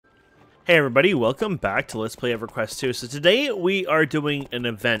Hey everybody, welcome back to Let's Play EverQuest 2. So today we are doing an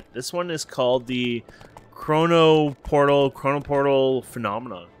event. This one is called the Chronoportal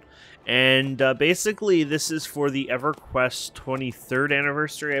Phenomenon. And basically this is for the EverQuest 23rd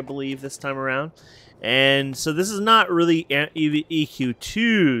anniversary, I believe, this time around. And so this is not really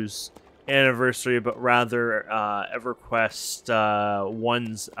EQ2's anniversary, but rather EverQuest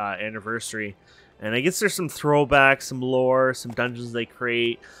 1's anniversary. And I guess there's some throwbacks, some lore, some dungeons they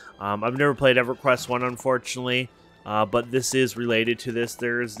create. I've never played EverQuest 1, unfortunately, but this is related to this.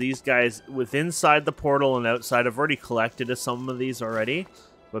 There's these guys inside the portal and outside. I've already collected some of these already,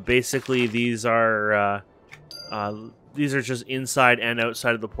 but basically these are just inside and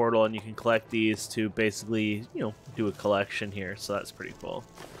outside of the portal, and you can collect these to basically, do a collection here. So that's pretty cool.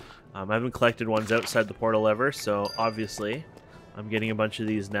 I haven't collected ones outside the portal ever, so obviously I'm getting a bunch of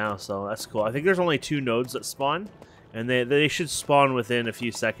these now, so that's cool. I think there's only 2 nodes that spawn. And they should spawn within a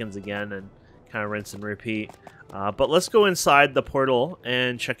few seconds again and kind of rinse and repeat. But let's go inside the portal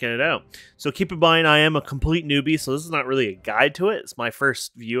and check it out. So keep in mind, I am a complete newbie, so this is not really a guide to it. It's my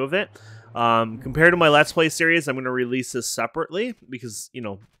first view of it. Compared to my Let's Play series, I'm going to release this separately because,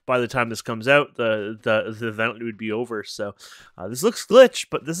 by the time this comes out, the event would be over. So this looks glitched,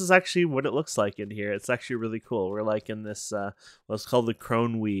 but this is actually what it looks like in here. It's actually really cool. We're like in this, what's called the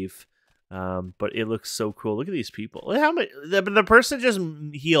Crone Weave. But it looks so cool. Look at these people. Look how much the person just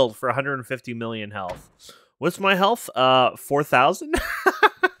healed for 150 million health. What's my health? 4,000.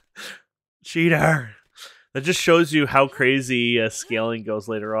 Cheater. That just shows you how crazy scaling goes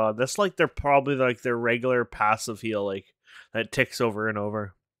later on. That's like probably like their regular passive heal, like that ticks over and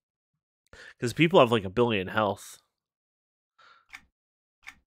over. Because people have like 1 billion health.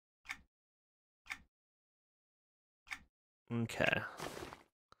 Okay.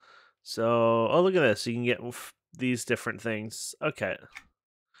 So, oh, look at this. You can get these different things. Okay.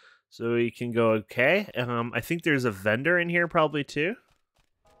 So you can go, okay. I think there's a vendor in here probably too.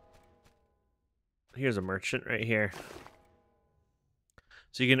 Here's a merchant right here.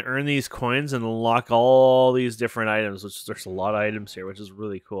 So you can earn these coins and unlock all these different items, which there's a lot of items here, which is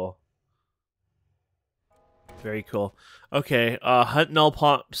really cool. Very cool. Okay, hunt null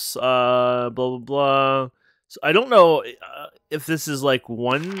pops, blah, blah, blah. So I don't know if this is like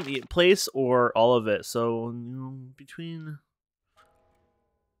one place or all of it. So between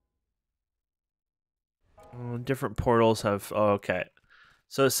different portals have. Oh, okay.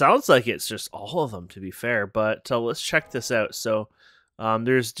 So it sounds like it's just all of them, to be fair. But let's check this out. So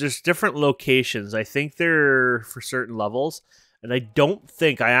there's just different locations. I think they're for certain levels, and I don't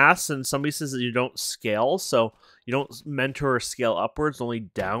think I asked, and somebody says that you don't scale, so you don't mentor or scale upwards, only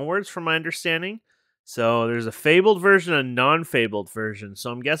downwards, from my understanding. So there's a fabled version and a non-fabled version.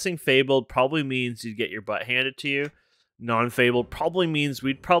 So I'm guessing fabled probably means you'd get your butt handed to you. Non-fabled probably means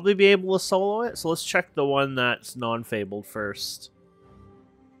we'd probably be able to solo it. So let's check the one that's non-fabled first.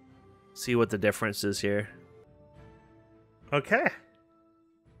 See what the difference is here. Okay.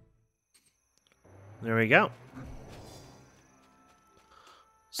 There we go.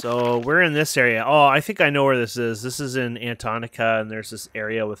 So we're in this area. Oh, I think I know where this is. This is in Antonica, and there's this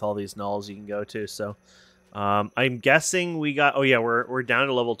area with all these nulls you can go to. So I'm guessing we got... Oh, yeah, we're down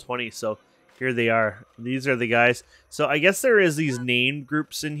to level 20, so here they are. These are the guys. So I guess there is these named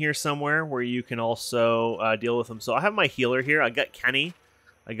groups in here somewhere where you can also deal with them. So I have my healer here. I got Kenny.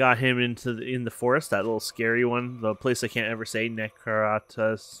 I got him in the forest, that little scary one. The place I can't ever say,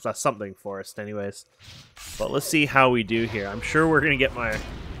 Necrata, something forest anyways. But let's see how we do here. I'm sure we're going to get our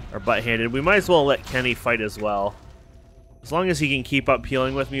butt handed. We might as well let Kenny fight as well. As long as he can keep up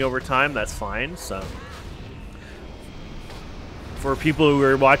healing with me over time, that's fine. So, for people who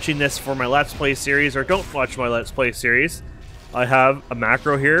are watching this for my Let's Play series or don't watch my Let's Play series, I have a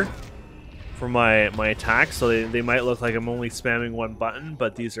macro here for my attacks, so they might look like I'm only spamming one button,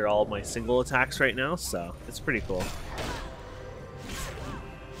 but these are all my single attacks right now, so it's pretty cool.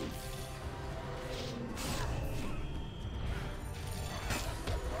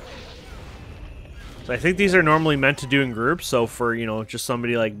 So I think these are normally meant to do in groups, so for, just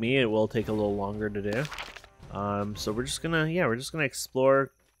somebody like me, it will take a little longer to do. So we're just gonna, we're just gonna explore,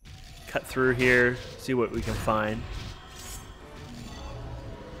 cut through here, see what we can find.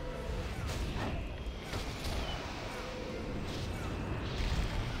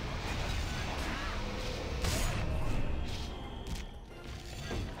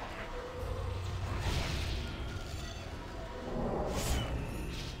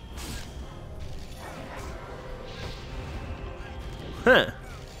 Huh.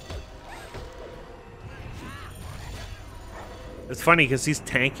 It's funny because he's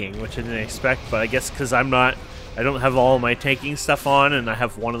tanking, which I didn't expect, but I guess because I'm not I don't have all my tanking stuff on, and I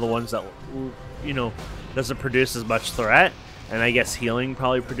have one of the ones that, you know, doesn't produce as much threat, and I guess healing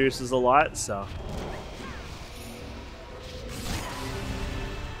probably produces a lot, so.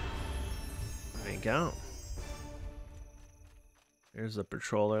 There you go. There's a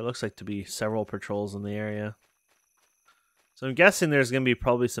patroller. Looks like to be several patrols in the area. So I'm guessing there's going to be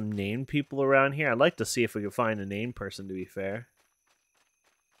probably some named people around here. I'd like to see if we can find a named person, to be fair.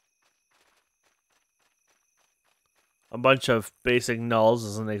 A bunch of basic nulls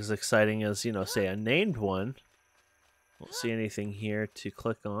isn't as exciting as, you know, say a named one. Don't see anything here to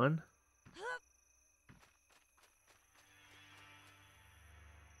click on.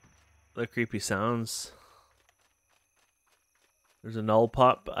 The creepy sounds. There's a null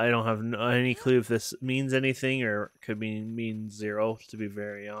pop. I don't have any clue if this means anything or could mean 0, to be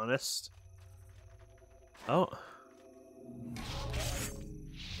very honest. Oh.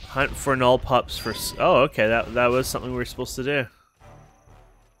 Hunt for null pups for... Oh, okay. That was something we were supposed to do.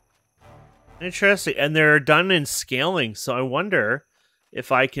 Interesting. And they're done in scaling, so I wonder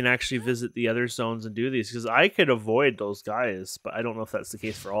if I can actually visit the other zones and do these, because I could avoid those guys, but I don't know if that's the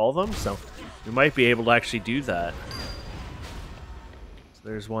case for all of them, so we might be able to actually do that.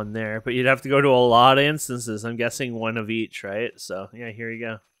 There's one there, but you'd have to go to a lot of instances. I'm guessing one of each, right? So, yeah, here you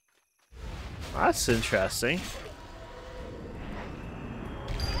go. That's interesting.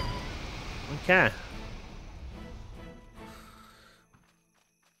 Okay.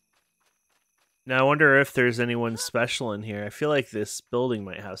 Now, I wonder if there's anyone special in here. I feel like this building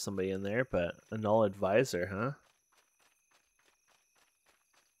might have somebody in there, but a null advisor, huh?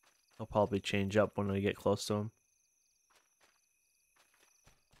 I'll probably change up when I get close to him.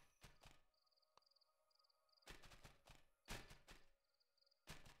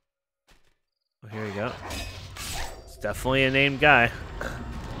 Oh, here we go. It's definitely a named guy.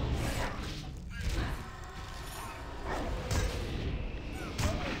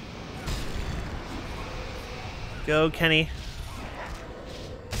 Go, Kenny.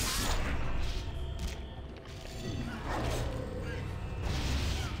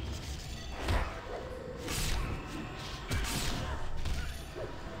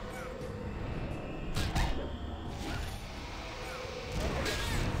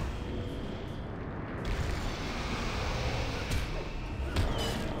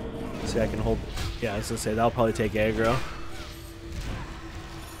 See, I can hold. Yeah, I was gonna say that'll probably take aggro.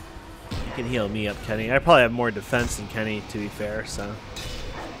 You can heal me up, Kenny. I probably have more defense than Kenny, to be fair. So,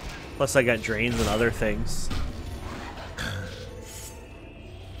 plus I got drains and other things.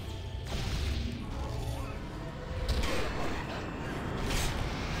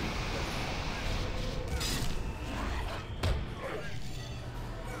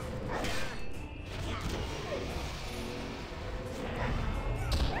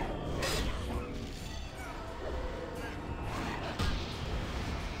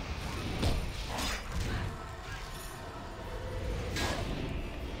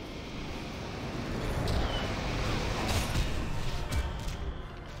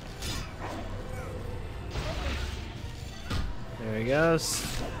 There he goes.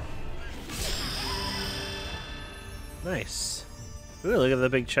 Nice. Ooh, look at the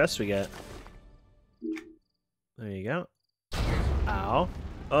big chest we got. There you go. Ow.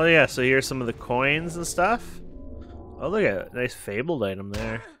 Oh yeah, so here's some of the coins and stuff. Oh, look at it. Nice fabled item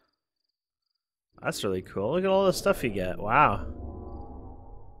there. That's really cool. Look at all the stuff you get. Wow.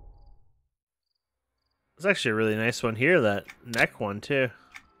 There's actually a really nice one here, that neck one too.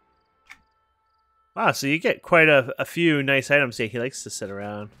 Wow, so you get quite a few nice items. Yeah, he likes to sit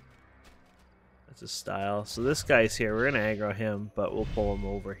around. That's his style. So this guy's here. We're going to aggro him, but we'll pull him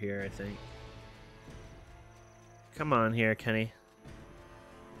over here, I think. Come on here, Kenny.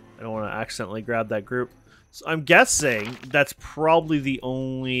 I don't want to accidentally grab that group. So I'm guessing that's probably the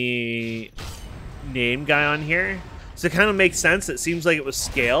only name guy on here. So it kind of makes sense. It seems like it was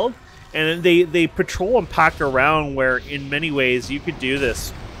scaled. And they patrol and pack around where, in many ways, you could do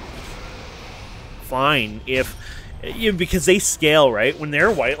this fine if because they scale, right? When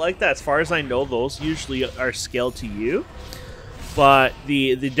they're white like that, as far as I know, those usually are scaled to you. But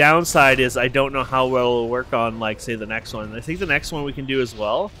the downside is I don't know how well it'll work on, like, say, the next one. I think the next one we can do as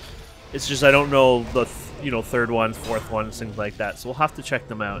well. It's just I don't know the third one, fourth one, things like that. So we'll have to check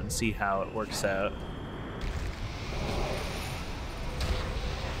them out and see how it works out.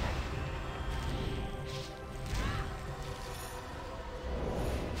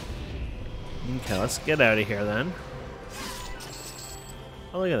 Okay, let's get out of here then.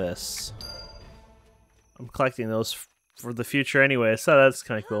 Oh, look at this. I'm collecting those for the future anyway, so that's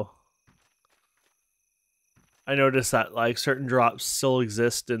kind of cool. I noticed that, like, certain drops still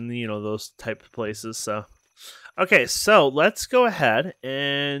exist in, those type of places, so Okay, so let's go ahead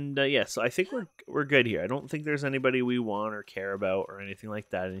and yeah. So I think we're good here. I don't think there's anybody we want or care about or anything like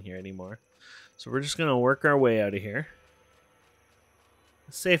that in here anymore. So we're just gonna work our way out of here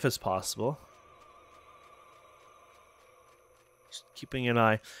as safe as possible. Just keeping an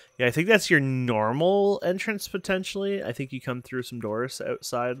eye. Yeah, I think that's your normal entrance potentially. I think you come through some doors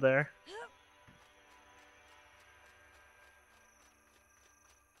outside there.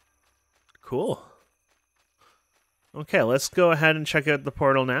 Cool. Okay, let's go ahead and check out the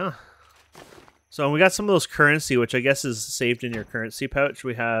portal now. So we got some of those currency, which I guess is saved in your currency pouch.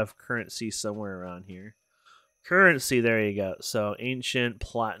 We have currency somewhere around here. Currency, there you go. So ancient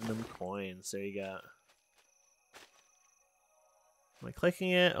platinum coins. There you go. Am I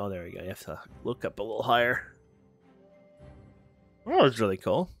clicking it? Oh, there we go. You have to look up a little higher. Oh, that's really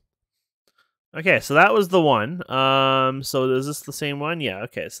cool. Okay, so that was the one. So is this the same one? Yeah,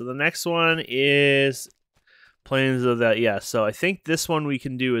 okay. So the next one is Plains of that. Yeah, so I think this one we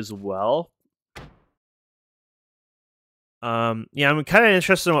can do as well. Yeah, I'm kind of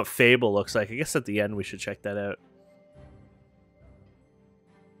interested in what Fable looks like. I guess at the end we should check that out.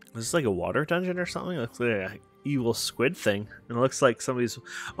 Is this like a water dungeon or something? It looks like an evil squid thing. And it looks like somebody's...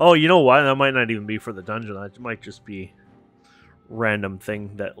 Oh, you know what? That might not even be for the dungeon. That might just be random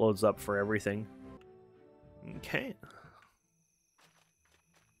thing that loads up for everything. Okay.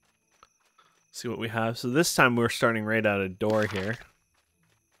 See what we have. So this time we're starting right out a door here.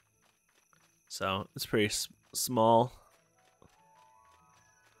 So it's pretty small.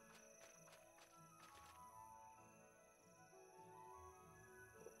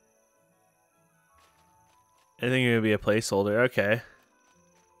 I think it would be a placeholder. Okay.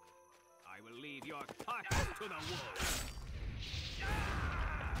 I will leave your carcass to the wolves.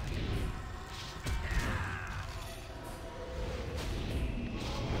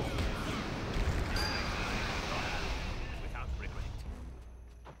 Without regret.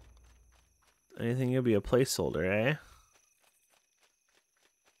 I think it'll be a placeholder, eh?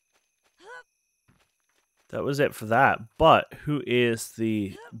 That was it for that. But who is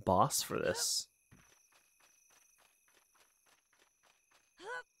the boss for this?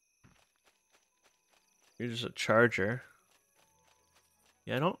 You're just a charger.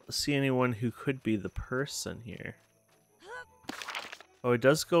 Yeah, I don't see anyone who could be the person here. Oh, it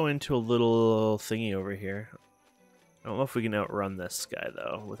does go into a little thingy over here. I don't know if we can outrun this guy,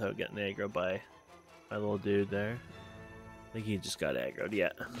 though, without getting aggroed by my little dude there. I think he just got aggroed, yeah.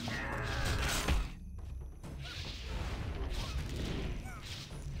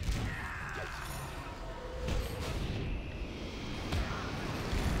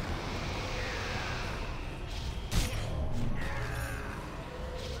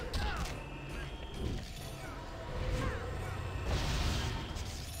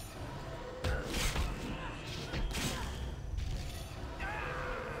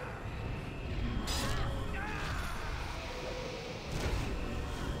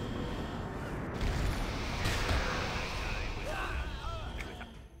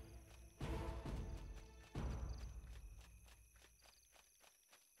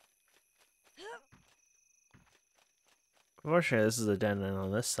 Unfortunately, this is a dead end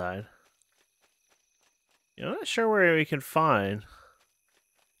on this side. I'm not sure where we can find.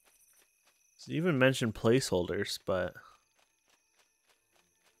 It's even mentioned placeholders, but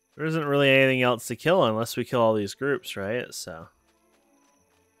there isn't really anything else to kill unless we kill all these groups, right? So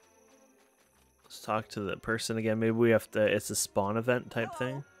let's talk to the person again. Maybe we have to. It's a spawn event type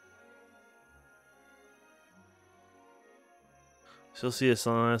thing. Still see us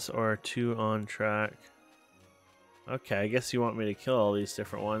on this or 2 on track. Okay, I guess you want me to kill all these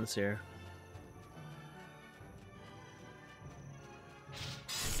different ones here.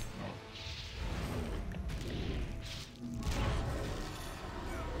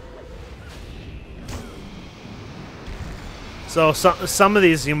 So some of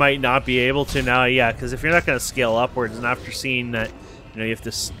these you might not be able to now, yeah, because if you're not going to scale upwards, and after seeing that, you have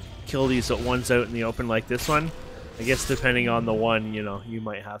to kill these ones out in the open like this one, I guess depending on the one, you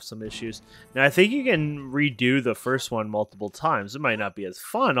might have some issues. Now, I think you can redo the first one multiple times. It might not be as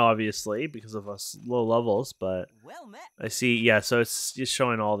fun, obviously, because of us low levels, but Well met. I see, yeah, so it's just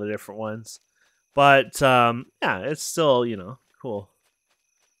showing all the different ones. But, yeah, it's still, cool.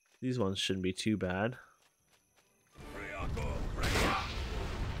 These ones shouldn't be too bad.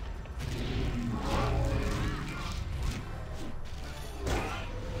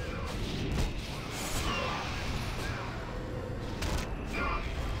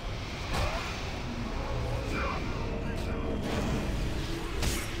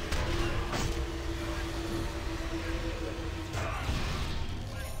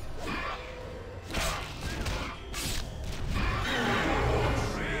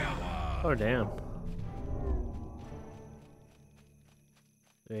 Oh, damn.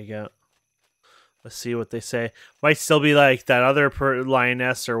 There you go. Let's see what they say. Might still be like that other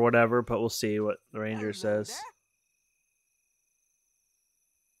lioness or whatever, but we'll see what the ranger says.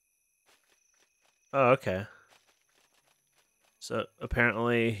 Oh, okay. So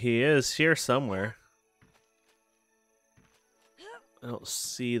apparently he is here somewhere. I don't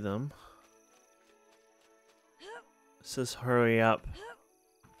see them. It says hurry up.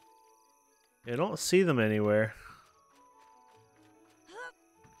 I don't see them anywhere.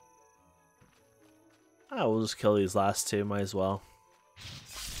 Oh, we'll just kill these last two, might as well.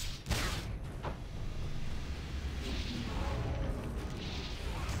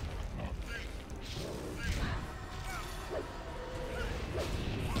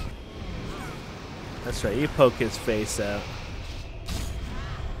 That's right, you poke his face out.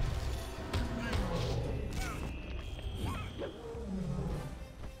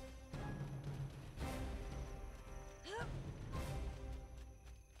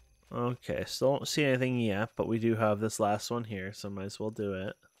 Okay, still don't see anything yet, but we do have this last one here, so might as well do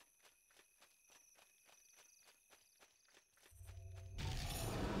it.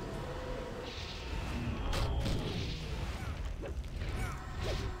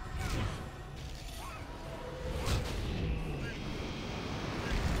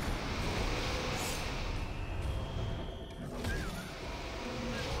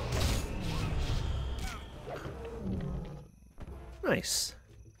 Nice.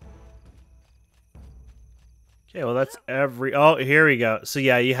 Okay, well that's every... Oh, here we go. So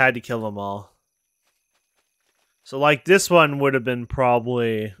yeah, you had to kill them all. So like this one would have been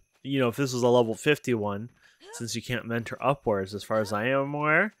probably, you know, if this was a level 51, since you can't mentor upwards as far as I am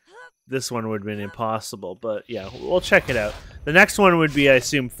aware, this one would have been impossible. But yeah, we'll check it out. The next one would be, I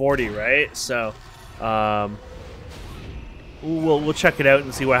assume, 40, right? So we'll check it out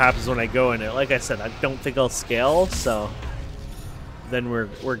and see what happens when I go in it. Like I said, I don't think I'll scale, so then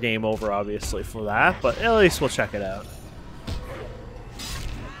we're game over, obviously, for that. But at least we'll check it out.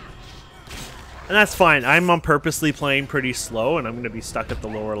 And that's fine. I'm on purposely playing pretty slow, and I'm going to be stuck at the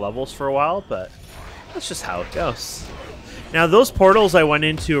lower levels for a while, but that's just how it goes. Now, those portals I went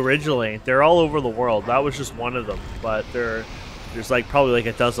into originally, they're all over the world. That was just one of them, but there's like probably like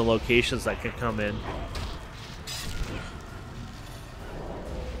a dozen locations that can come in.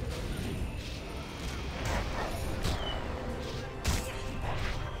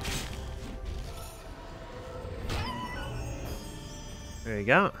 There you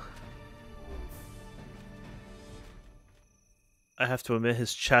go. I have to admit,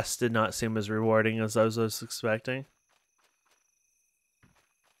 his chest did not seem as rewarding as I was expecting.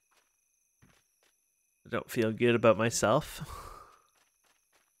 I don't feel good about myself.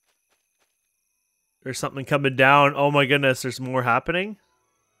 There's something coming down. Oh my goodness, there's more happening.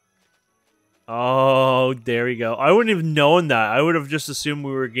 Oh, there we go. I wouldn't have known that. I would have just assumed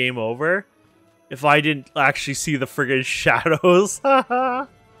we were game over if I didn't actually see the friggin' shadows. That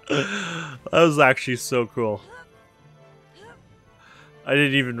was actually so cool. I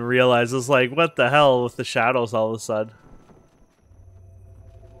didn't even realize. I was like, what the hell with the shadows all of a sudden?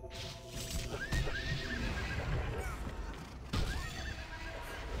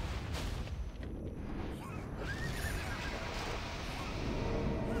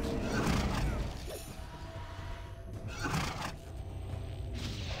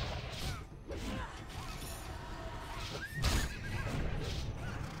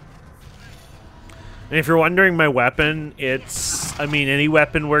 And if you're wondering my weapon, it's, I mean, any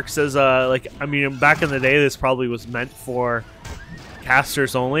weapon works as a, like, I mean, back in the day, this probably was meant for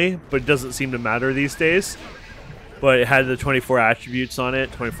casters only, but it doesn't seem to matter these days. But it had the 24 attributes on it,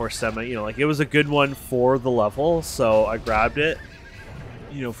 24/7, you know, like, it was a good one for the level, so I grabbed it,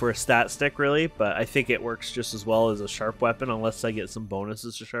 you know, for a stat stick, really. But I think it works just as well as a sharp weapon, unless I get some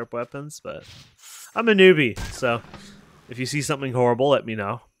bonuses to sharp weapons. But I'm a newbie, so if you see something horrible, let me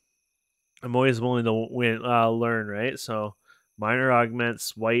know. I'm always willing to learn, right? So, minor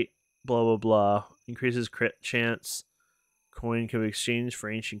augments, white, blah, blah, blah. Increases crit chance. Coin can be exchanged for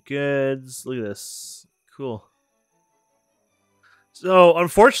ancient goods. Look at this. Cool. So,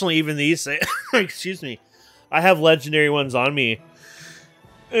 unfortunately, even these, excuse me, I have legendary ones on me.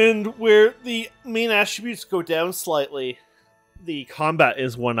 And where the main attributes go down slightly, the combat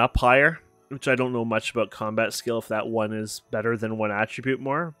is one up higher. Which I don't know much about combat skill, if that one is better than one attribute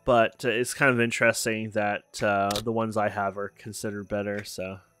more. But it's kind of interesting that the ones I have are considered better,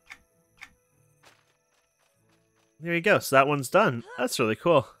 so. There you go. So that one's done. That's really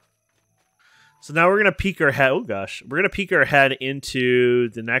cool. So now we're going to peek our head. Oh, gosh. We're going to peek our head into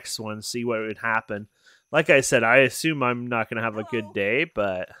the next one, see what would happen. Like I said, I assume I'm not going to have a good day,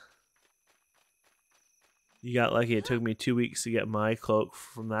 but You got lucky. It took me 2 weeks to get my cloak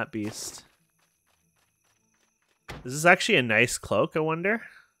from that beast. Is this actually a nice cloak, I wonder?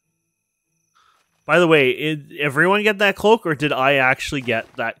 By the way, did everyone get that cloak, or did I actually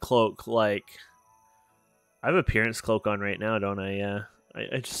get that cloak? Like, I have appearance cloak on right now, don't I? Yeah.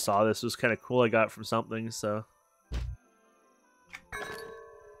 I just saw this. It was kind of cool. I got it from something, so.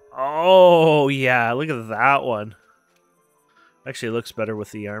 Oh, yeah. Look at that one. Actually, it looks better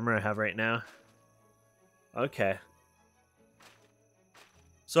with the armor I have right now. Okay.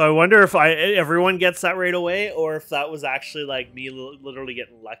 So I wonder if everyone gets that right away, or if that was actually like me literally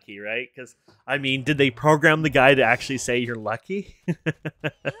getting lucky, right? Because, I mean, did they program the guy to actually say you're lucky?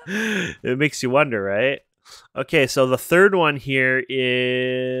 It makes you wonder, right? Okay, so the third one here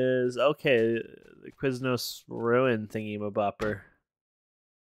is, okay, the Quiznos Ruin thingy-mabopper.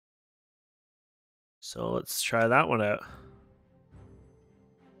 So let's try that one out.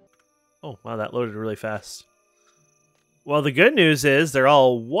 Oh, wow, that loaded really fast. Well, the good news is they're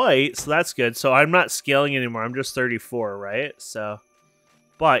all white, so that's good. So I'm not scaling anymore. I'm just 34, right? So,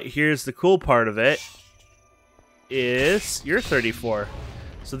 but here's the cool part of it is you're 34.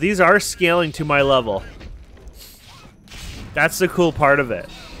 So these are scaling to my level. That's the cool part of it.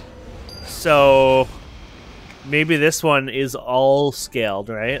 So maybe this one is all scaled,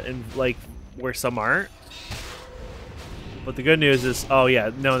 right? And like where some aren't. But the good news is, oh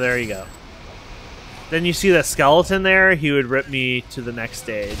yeah, no, there you go. Then you see the skeleton there, he would rip me to the next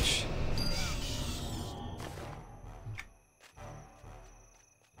stage.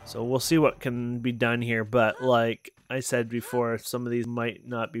 So we'll see what can be done here, but like I said before, some of these might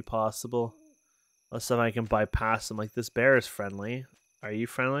not be possible. Unless if I can bypass them. Like, this bear is friendly. Are you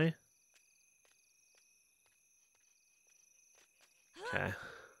friendly? Okay.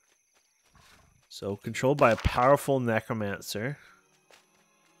 So, controlled by a powerful necromancer.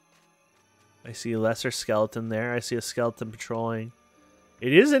 I see a lesser skeleton there. I see a skeleton patrolling.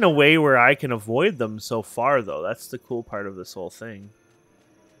 It is in a way where I can avoid them so far, though. That's the cool part of this whole thing.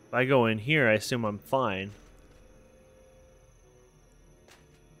 If I go in here, I assume I'm fine.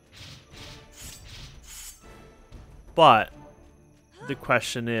 But the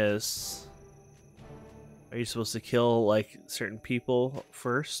question is, are you supposed to kill like certain people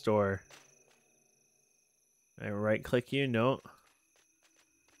first, or I right click you? No.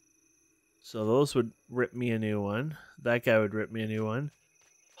 So those would rip me a new one. That guy would rip me a new one.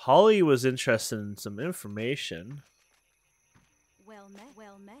 Holly was interested in some information. Well met,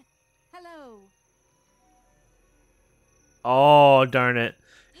 well met. Hello. Oh, darn it.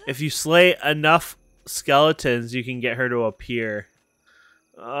 If you slay enough skeletons, you can get her to appear.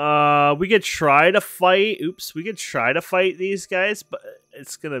 We could try to fight. Oops, we could try to fight these guys, but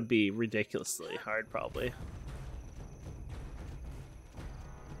it's gonna be ridiculously hard, probably.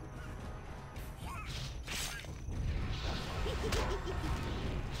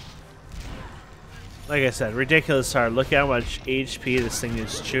 Like I said, ridiculous hard. Look how much HP this thing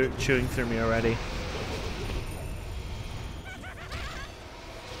is chewing through me already.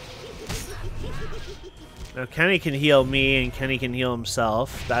 Now Kenny can heal me and Kenny can heal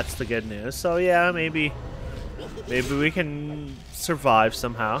himself. That's the good news. So yeah, maybe we can survive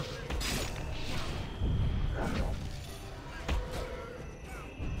somehow.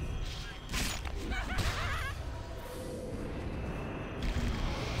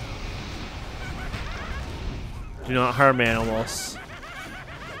 Do not harm animals.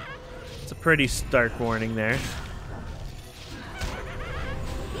 It's a pretty stark warning there.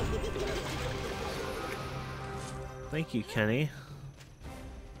 Thank you, Kenny.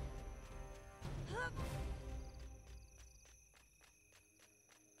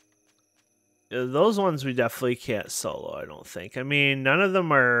 Those ones we definitely can't solo, I don't think. I mean, none of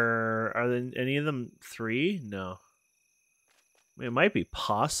them are there any of them 3? No. I mean, it might be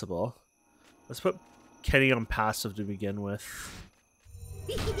possible. Let's put Kenny on passive to begin with.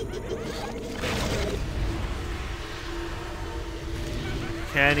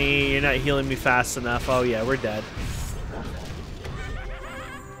 Kenny, you're not healing me fast enough. Oh yeah, we're dead.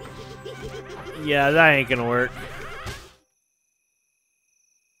 Yeah, that ain't gonna work.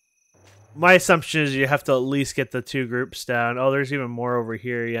 My assumption is you have to at least get the 2 groups down. Oh, there's even more over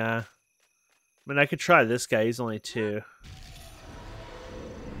here, yeah. I mean, I could try this guy. He's only 2.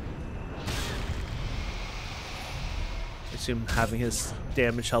 I assume having his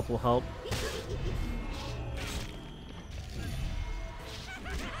damage help will help.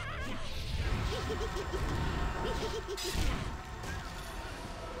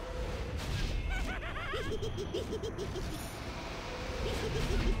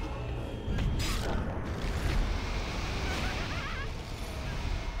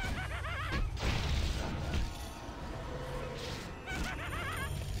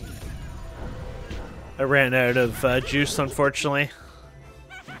 I ran out of juice, unfortunately.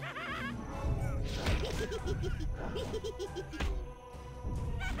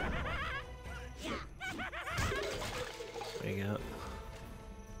 There you go.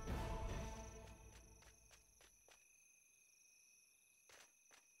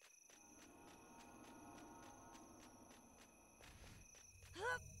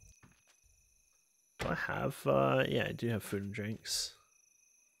 Do I have, yeah, I do have food and drinks.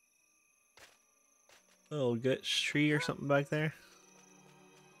 A little good tree or something back there.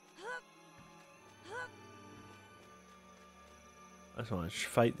 I just want to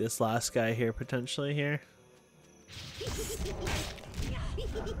fight this last guy here, potentially here.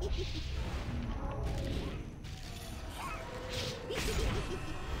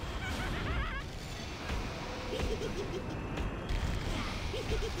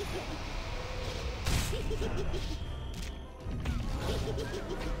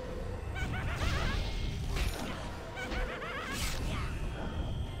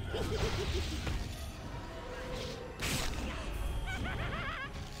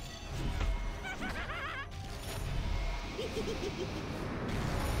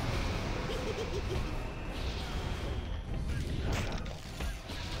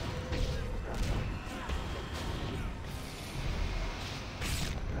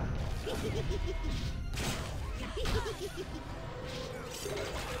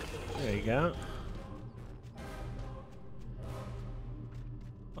 There you go.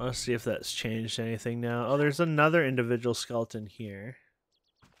 Let's see if that's changed anything now. Oh, there's another individual skeleton here.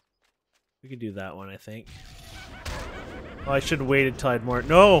 We could do that one, I think. Oh, I should have waited till I had more.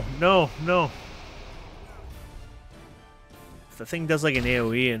 No, no, no. If the thing does like an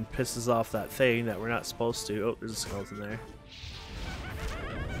AoE and pisses off that thing that we're not supposed to. Oh, there's a skeleton there.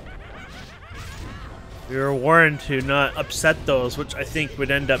 We were warned to not upset those, which I think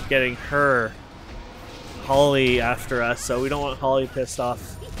would end up getting her, Holly, after us, so we don't want Holly pissed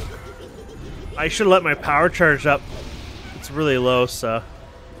off. I should have let my power charge up. It's really low, so.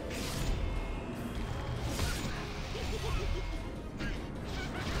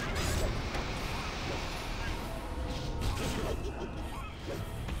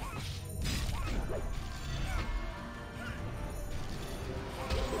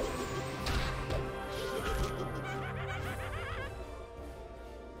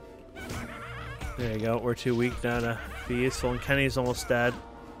 There you go, we're too weak now to be useful, and Kenny's almost dead.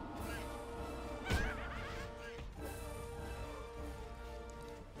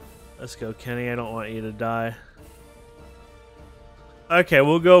 Let's go, Kenny, I don't want you to die. Okay,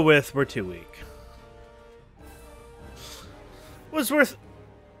 we'll go with we're too weak.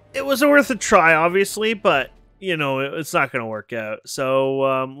 It was worth a try, obviously, but, you know, it's not going to work out.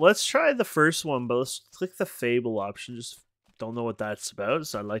 So, let's try the first one, but let's click the Fable option, just don't know what that's about,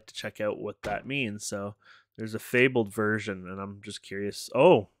 so I'd like to check out what that means. So there's a fabled version, and I'm just curious.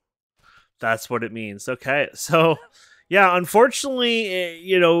 Oh, that's what it means. Okay, so yeah, unfortunately,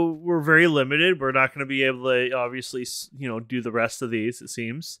 you know, we're very limited. We're not going to be able to obviously, you know, do the rest of these, it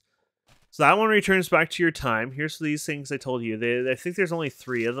seems. So that one returns back to your time. Here's these things I told you. I think there's only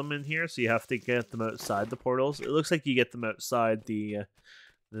 3 of them in here, so you have to get them outside the portals. It looks like you get them outside the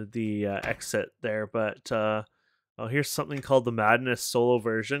exit there, but oh, here's something called the Madness solo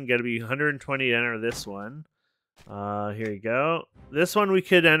version. Got to be 120 to enter this one. Here you go. This one we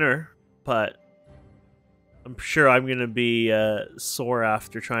could enter, but I'm sure I'm going to be sore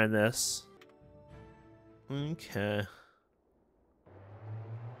after trying this. Okay.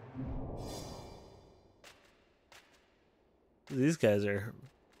 These guys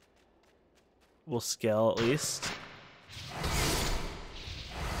will scale at least.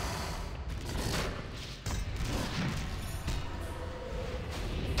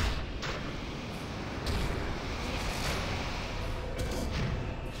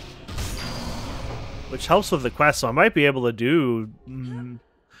 Which helps with the quest, so I might be able to do...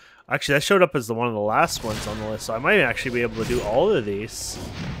 Actually, that showed up as one of the last ones on the list, so I might actually be able to do all of these.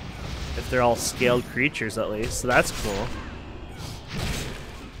 If they're all scaled creatures, at least. So that's cool.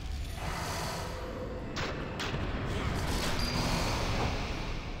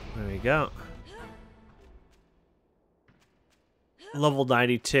 There we go. Level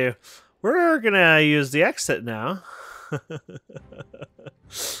 92. We're gonna use the exit now.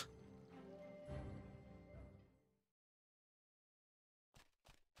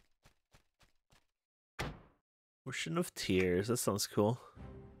 Ocean of Tears. That sounds cool.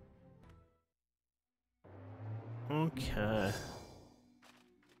 Okay.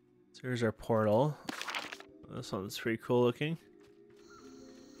 So here's our portal. This one's pretty cool looking.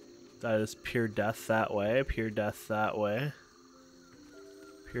 That is pure death that way. Pure death that way.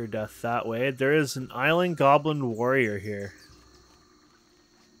 Pure death that way. There is an island goblin warrior here.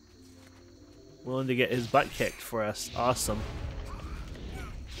 Willing to get his butt kicked for us. Awesome.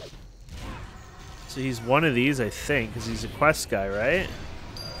 So he's one of these, I think, because he's a quest guy, right?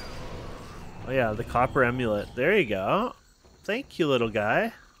 Oh yeah, the copper amulet. There you go. Thank you, little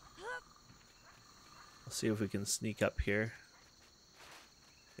guy. Let's see if we can sneak up here.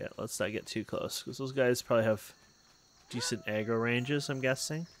 Yeah, let's not get too close, because those guys probably have decent aggro ranges, I'm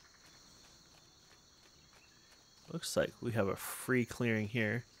guessing. Looks like we have a free clearing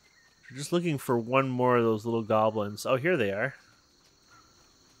here. We're just looking for one more of those little goblins. Oh, here they are.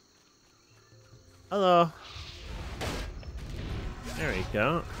 Hello. There we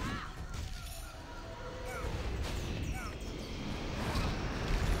go.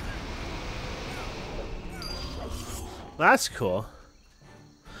 That's cool.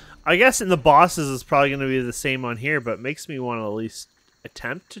 I guess in the bosses it's probably going to be the same on here, but it makes me want to at least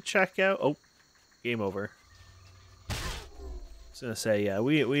attempt to check out. Oh, game over. I was going to say, yeah,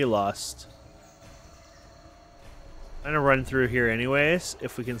 we lost. I'm going to run through here anyways,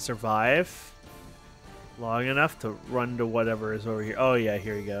 if we can survive long enough to run to whatever is over here. Oh yeah,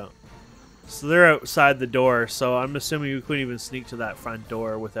 here we go. So they're outside the door, so I'm assuming we couldn't even sneak to that front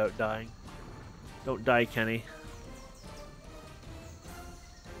door without dying. Don't die, Kenny.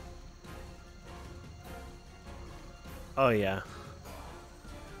 Oh yeah.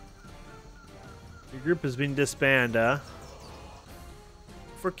 Your group has been disbanded, huh?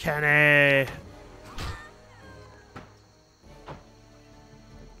 For Kenny!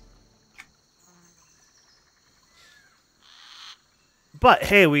 But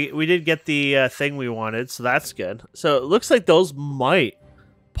hey, we did get the thing we wanted, so that's good. So it looks like those might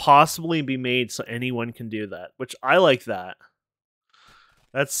possibly be made so anyone can do that, which I like that.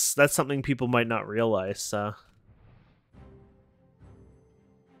 That's something people might not realize, so.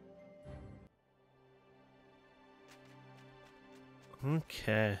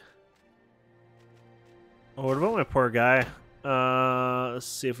 Okay. Oh, what about my poor guy? Let's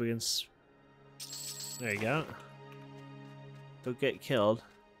see if we can... There you go. Don't get killed.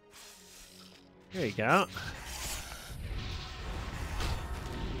 There you go.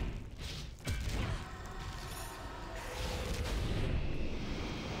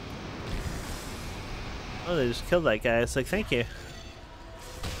 Oh, they just killed that guy. It's like, thank you.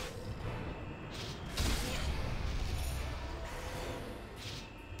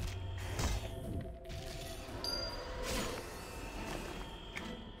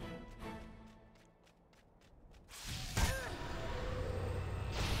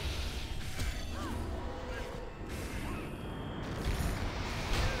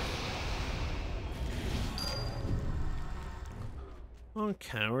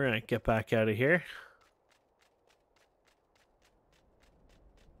 Okay, we're gonna get back out of here.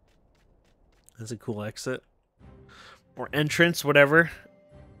 That's a cool exit. Or entrance, whatever.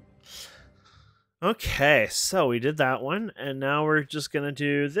 Okay, so we did that one, and now we're just gonna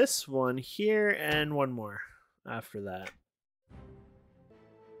do this one here and one more after that.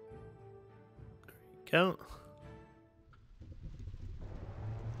 There we go.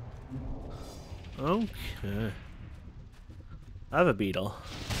 Okay. I have a beetle.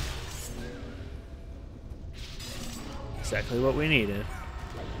 Exactly what we needed.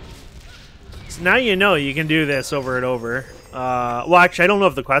 So now you know you can do this over and over. Well, actually, I don't know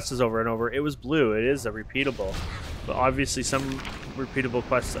if the quest is over and over. It was blue. It is a repeatable. But obviously some repeatable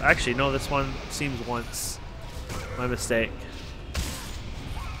quests... Actually, no, this one seems once. My mistake.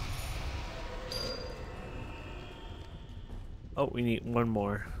 Oh, we need one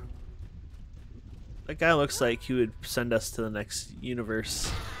more. That guy looks like he would send us to the next universe.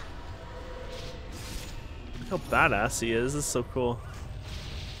 Look how badass he is. This is so cool.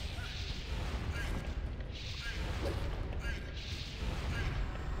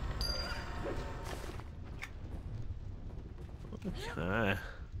 Okay.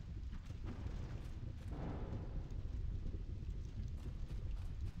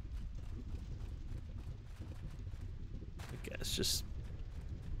 The guy's just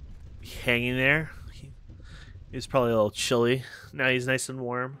hanging there. He was probably a little chilly. Now he's nice and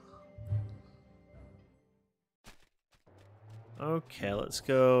warm. Okay, let's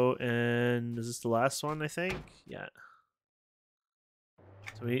go. And is this the last one, I think? Yeah.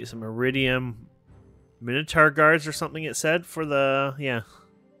 So we need some iridium Minotaur guards or something it said for the... Yeah.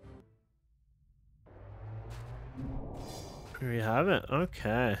 Here you have it.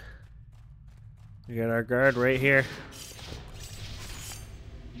 Okay. We got our guard right here.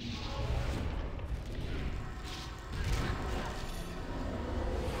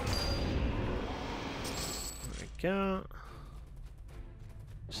 There we go.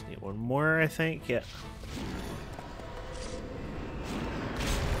 Just need one more, I think. Yeah.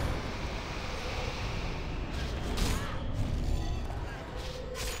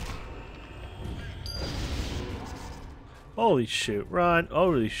 Holy shoot, run.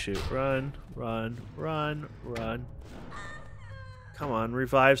 Holy shoot, run, run, run, run. Come on,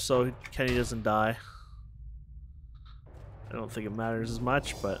 revive so Kenny doesn't die. I don't think it matters as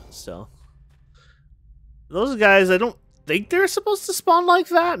much, but still. Those guys, I don't think they're supposed to spawn like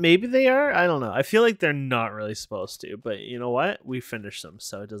that. Maybe they are. I don't know. I feel like they're not really supposed to, but you know what? We finished them,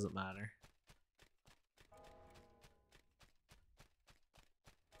 so it doesn't matter.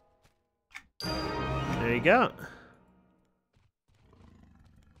 There you go.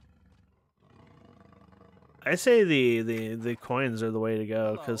 I say the coins are the way to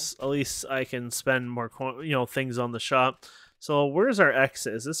go, because at least I can spend more things on the shop. So where's our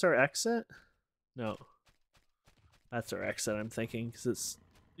exit? Is this our exit? No. That's our exit, I'm thinking, because it's,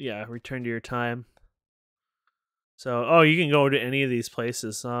 yeah, return to your time. So, oh, you can go to any of these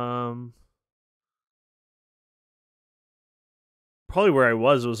places. Probably where I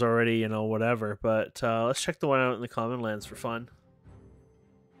was already, whatever, but let's check the one out in the Common Lands for fun.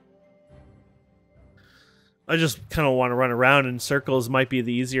 I just kind of want to run around in circles, might be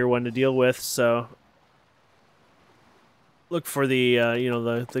the easier one to deal with, so look for the,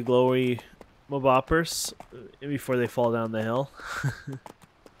 the glowy moboppers before they fall down the hill.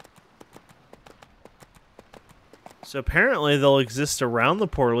 So apparently they'll exist around the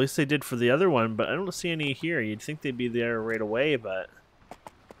portal, at least they did for the other one, but I don't see any here. You'd think they'd be there right away, but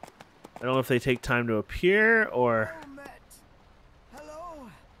I don't know if they take time to appear, or... Well met. Hello.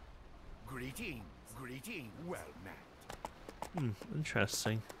 Greetings, greetings. Well met.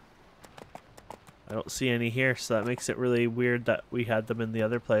 Interesting. I don't see any here, so that makes it really weird that we had them in the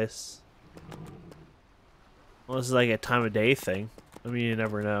other place. Well, this is like a time of day thing. I mean, you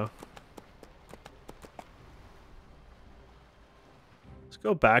never know. Let's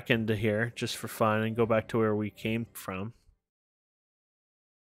go back into here, just for fun, and go back to where we came from.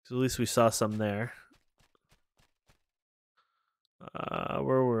 So at least we saw some there.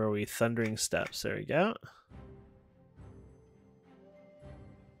 Where were we? Thundering Steps. There we go.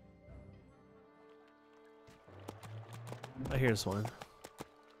 Oh, here's one.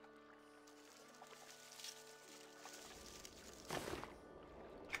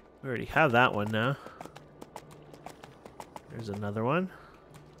 We already have that one now. There's another one.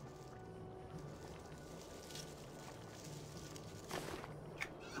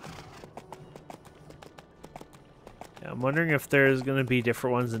 Yeah, I'm wondering if there's going to be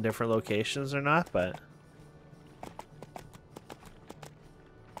different ones in different locations or not, but...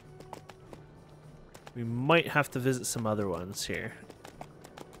 we might have to visit some other ones here.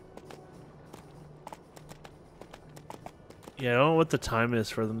 Yeah, I don't know what the time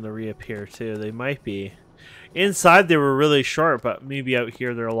is for them to reappear, too. They might be. Inside, they were really short, but maybe out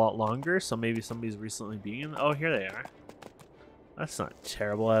here they're a lot longer, so maybe somebody's recently been in... oh, here they are. That's not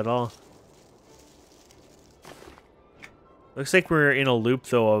terrible at all. Looks like we're in a loop,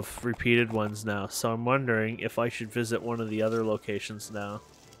 though, of repeated ones now, so I'm wondering if I should visit one of the other locations now.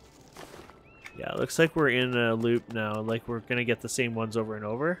 Yeah, it looks like we're in a loop now, like we're going to get the same ones over and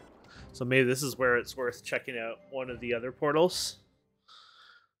over. So maybe this is where it's worth checking out one of the other portals.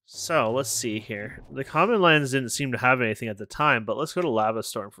 So, let's see here. The Common Lands didn't seem to have anything at the time, but let's go to Lava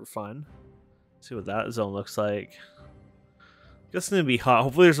Storm for fun. See what that zone looks like. Guess it's going to be hot.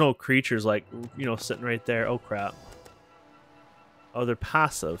 Hopefully there's no creatures, like, sitting right there. Oh, crap. Oh, they're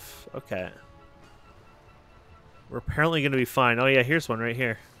passive. Okay. We're apparently going to be fine. Oh, yeah, here's one right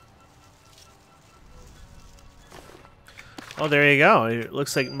here. Oh, there you go. It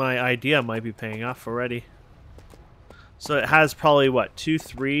looks like my idea might be paying off already. So it has probably, what, 2,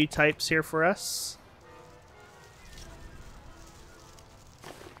 3 types here for us?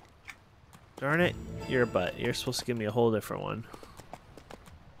 Darn it. You're a butt. You're supposed to give me a whole different one.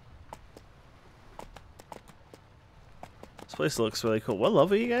 This place looks really cool. What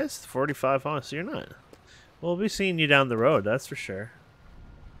level are you guys? 45. Oh, so you're not. We'll be seeing you down the road, that's for sure.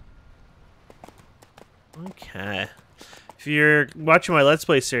 Okay. If you're watching my Let's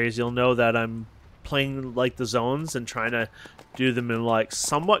Play series, you'll know that I'm playing like the zones and trying to do them in like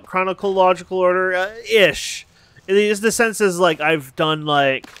somewhat chronological order ish. It is the sense is like I've done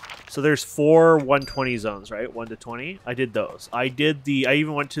like, so there's 4 120 zones, right? 1 to 20. I did those. I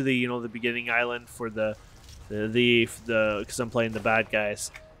even went to the the beginning island for the because I'm playing the bad guys,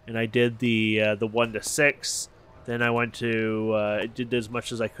 and I did the 1 to 6. Then I went to, I did as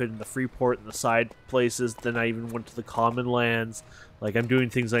much as I could in the Freeport and the side places. Then I even went to the Common Lands. Like, I'm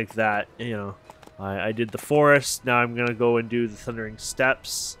doing things like that, I did the forest. Now I'm gonna go and do the Thundering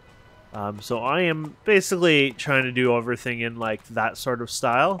Steps. So I am basically trying to do everything in like that sort of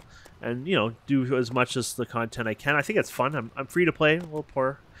style, and you know, do as much as the content I can. I think it's fun. I'm free to play. A little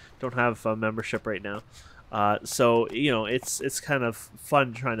poor, don't have a membership right now, so you know, it's kind of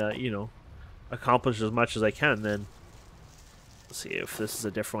fun trying to, you know, accomplish as much as I can. Then let's see if this is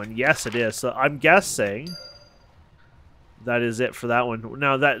a different one. Yes, it is. So I'm guessing that is it for that one.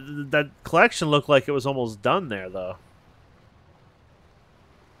 Now that collection looked like it was almost done there, though.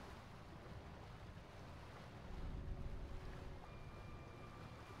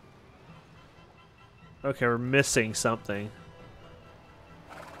 Okay, we're missing something.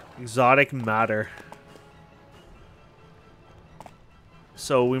 Exotic matter.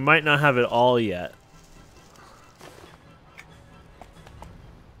 So we might not have it all yet.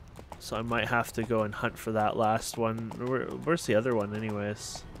 So I might have to go and hunt for that last one. Where's the other one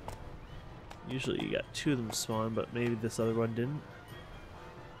anyways? Usually you got 2 of them spawn, but maybe this other one didn't.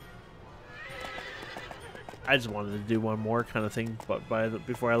 I just wanted to do one more kind of thing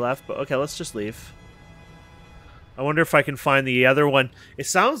before I left, but okay, let's just leave. I wonder if I can find the other one.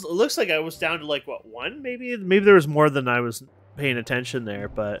 It looks like I was down to like, what, 1? Maybe there was more than I was paying attention there,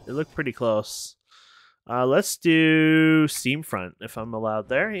 but it looked pretty close. Let's do Steamfront, if I'm allowed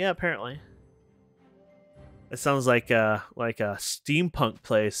there. Yeah, apparently. It sounds like a steampunk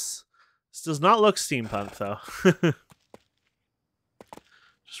place. This does not look steampunk, though.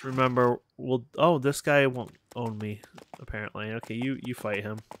 Just remember, oh, this guy won't own me, apparently. Okay, you fight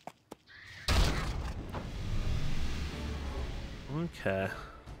him. Okay.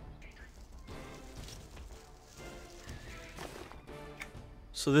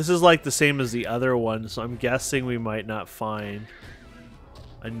 So this is like the same as the other one, so I'm guessing we might not find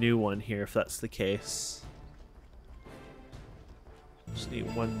a new one here if that's the case. Just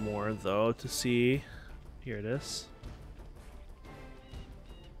need one more though to see. Here it is.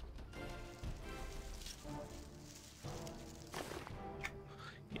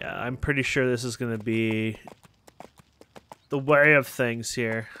 Yeah, I'm pretty sure this is going to be the way of things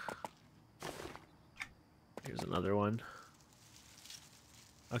here. Here's another one.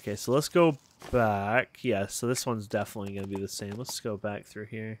 Okay, so let's go back. Yeah, so this one's definitely going to be the same. Let's go back through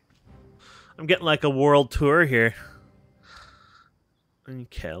here. I'm getting like a world tour here.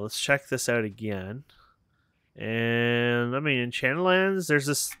 Okay, let's check this out again. And, I mean, in Channellands, there's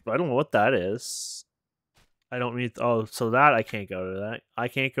this... I don't know what that is. I don't need... Oh, so that I can't go to that. I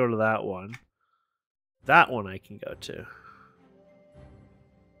can't go to that one. That one I can go to.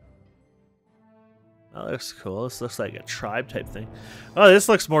 That looks cool. This looks like a tribe type thing. Oh, this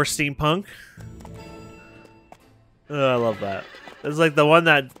looks more steampunk. Oh, I love that. It's like the one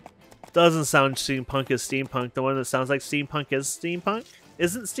that doesn't sound steampunk is steampunk. The one that sounds like steampunk is steampunk?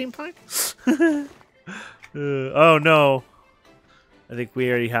 Isn't steampunk? Oh no. I think we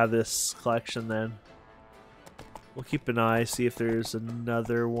already have this collection then. We'll keep an eye, see if there's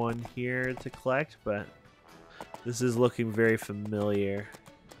another one here to collect, but this is looking very familiar.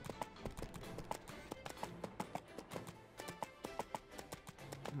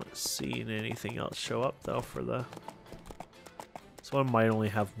 I'm not seeing anything else show up though for the... This one might only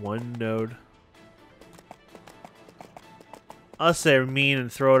have one node. I'll say mean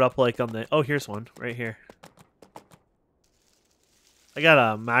and throw it up like on the... Oh, here's one right here. I got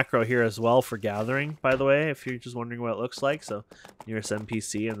a macro here as well for gathering, by the way, if you're just wondering what it looks like. So, nearest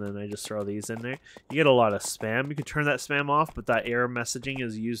NPC, and then I just throw these in there. You get a lot of spam. You can turn that spam off, but that error messaging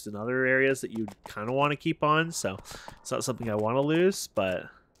is used in other areas that you kind of want to keep on. So, it's not something I want to lose, but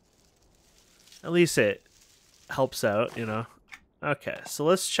at least it helps out, you know. Okay, so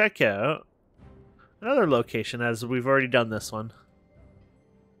let's check out another location, as we've already done this one.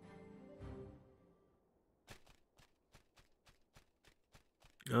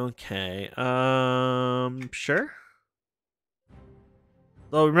 Okay, sure.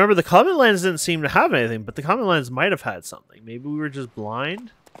 Though remember, the Common Lands didn't seem to have anything, but the Common Lands might have had something. Maybe we were just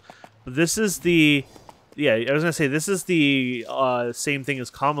blind. But this is the... Yeah, I was gonna say, this is the same thing as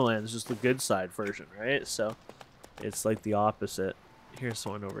Common Lands, just the good side version, right? So, it's like the opposite. Here's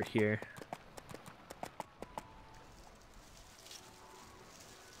one over here.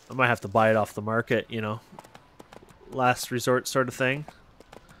 I might have to buy it off the market, you know. Last resort sort of thing.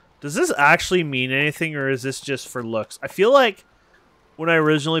 Does this actually mean anything, or is this just for looks? I feel like when I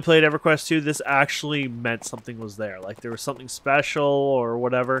originally played EverQuest 2, this actually meant something was there. Like there was something special or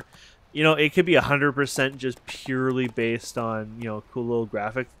whatever. You know, it could be 100% just purely based on, you know, cool little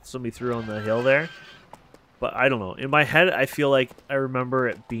graphic somebody threw on the hill there. But I don't know. In my head, I feel like I remember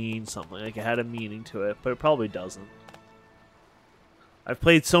it being something. Like it had a meaning to it, but it probably doesn't. I've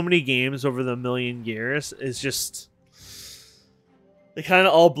played so many games over the million years. It's just they kind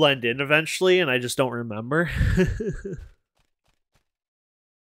of all blend in eventually, and I just don't remember.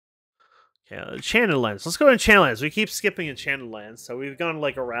 Okay, Enchanted Lands. Let's go to Enchanted Lands. We keep skipping Enchanted Lands, so we've gone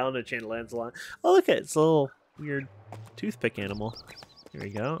like around Enchanted Lands a lot. Oh, look at it. It's a little weird toothpick animal. Here we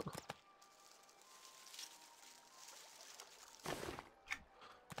go.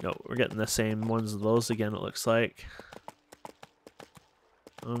 No, we're getting the same ones of those again, it looks like.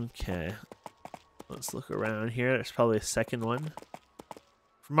 Okay. Let's look around here. There's probably a second one.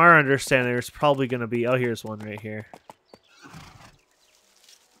 From our understanding, there's probably going to be... Oh, here's one right here.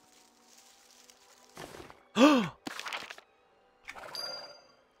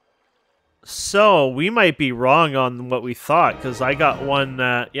 So, we might be wrong on what we thought, because I got one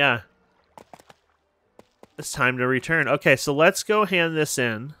that... Yeah. It's time to return. Okay, so let's go hand this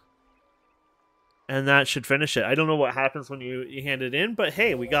in. And that should finish it. I don't know what happens when you hand it in, but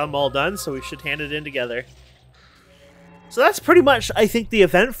hey, we got them all done, so we should hand it in together. So that's pretty much, I think, the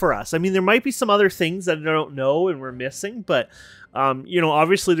event for us. I mean, there might be some other things that I don't know and we're missing, but, you know,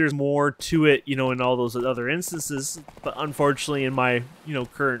 obviously there's more to it, you know, in all those other instances. But unfortunately, in my, you know,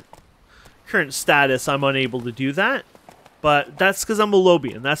 current status, I'm unable to do that. But that's because I'm a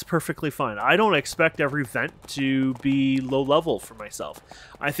lowbie, and that's perfectly fine. I don't expect every event to be low level for myself.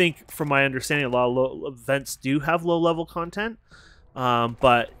 I think, from my understanding, a lot of events do have low level content.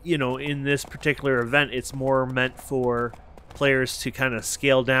 But, you know, in this particular event, it's more meant for players to kind of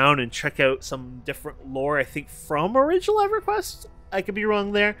scale down and check out some different lore, I think, from original EverQuest. I could be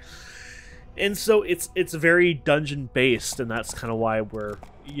wrong there. And so it's very dungeon based, and that's kind of why we're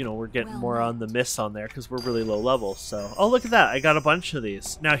getting more on the miss on there, because we're really low level. So, oh, look at that. I got a bunch of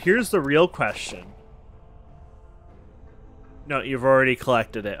these. Now, here's the real question. No, you've already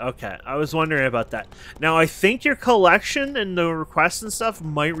collected it. Okay, I was wondering about that. Now, I think your collection and the requests and stuff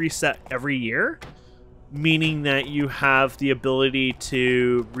might reset every year, meaning that you have the ability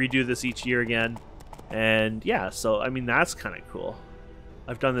to redo this each year again. And yeah, so, I mean, that's kind of cool.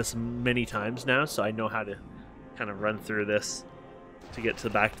 I've done this many times now, so I know how to kind of run through this to get to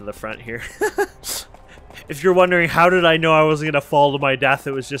back to the front here. If you're wondering how did I know I wasn't gonna fall to my death,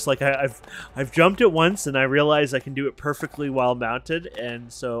 it was just like I've jumped it once and I realized I can do it perfectly while mounted,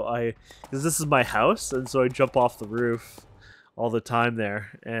 and so because this is my house, and so I jump off the roof all the time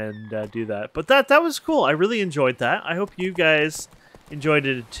there and do that. But that was cool. I really enjoyed that. I hope you guys enjoyed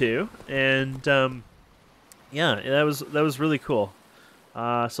it too. And yeah, that was really cool.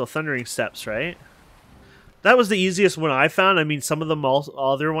 So Thundering Steps, right? That was the easiest one I found. I mean, some of the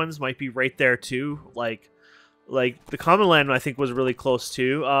other ones might be right there too. Like the Common Land, I think, was really close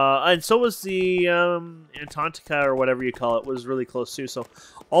too. And so was the Antarctica, or whatever you call it, was really close too. So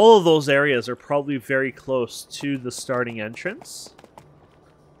all of those areas are probably very close to the starting entrance,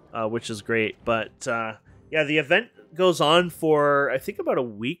 which is great. But yeah, the event goes on for, I think, about a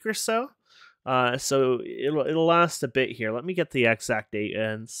week or so. So it'll last a bit here. Let me get the exact date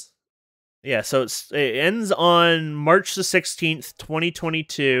ends. Yeah, so it ends on March the 16th,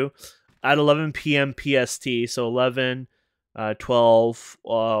 2022 at 11 p.m. PST. So 11, 12,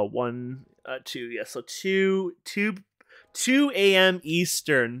 1, 2. Yeah, so 2 a.m.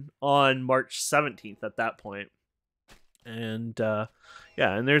 Eastern on March 17th at that point. And yeah,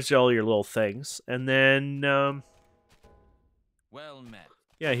 and there's all your little things. And then Well met.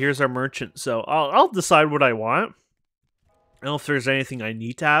 yeah, here's our merchant. So I'll decide what I want. I don't know if there's anything I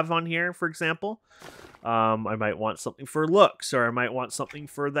need to have on here, for example. I might want something for looks, or I might want something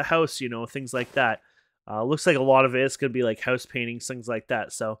for the house, you know, things like that. Looks like a lot of it's going to be like house paintings, things like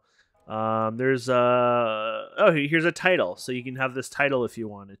that. So there's oh, here's a title. So you can have this title if you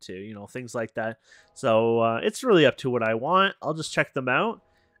wanted to, you know, things like that. So it's really up to what I want. I'll just check them out,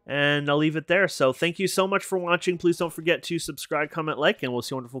 and I'll leave it there. So thank you so much for watching. Please don't forget to subscribe, comment, like, and we'll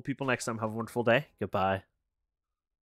see wonderful people next time. Have a wonderful day. Goodbye.